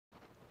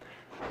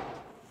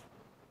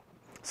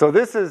So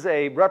this is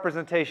a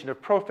representation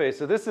of prophase.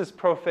 So this is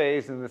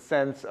prophase in the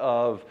sense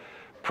of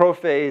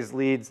prophase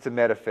leads to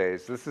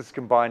metaphase. This is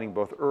combining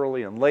both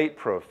early and late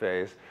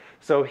prophase.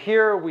 So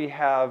here we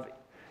have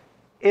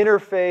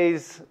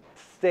interphase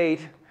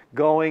state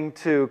going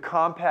to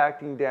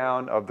compacting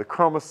down of the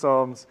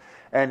chromosomes.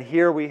 And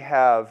here we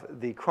have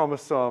the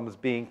chromosomes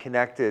being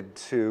connected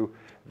to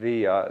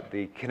the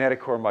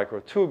kinetochore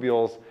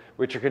microtubules,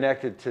 which are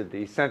connected to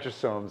the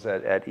centrosomes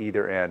at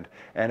either end.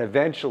 And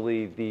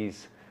eventually,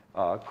 these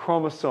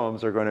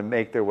chromosomes are going to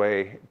make their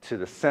way to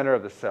the center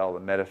of the cell, the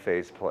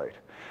metaphase plate.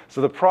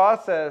 So the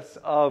process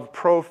of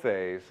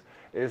prophase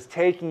is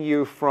taking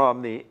you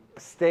from the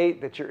state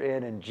that you're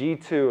in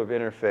G2 of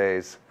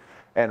interphase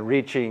and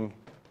reaching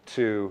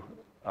to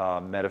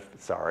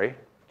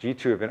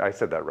G2 of, I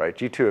said that right,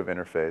 G2 of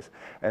interphase,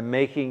 and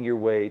making your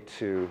way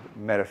to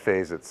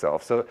metaphase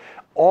itself. So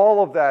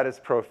all of that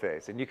is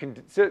prophase. And you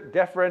can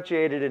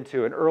differentiate it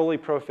into an early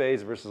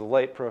prophase versus a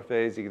late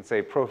prophase. You can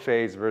say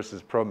prophase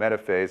versus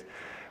prometaphase.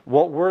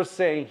 What we're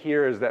saying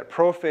here is that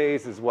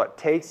prophase is what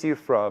takes you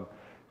from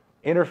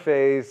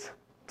interphase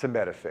to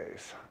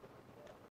metaphase.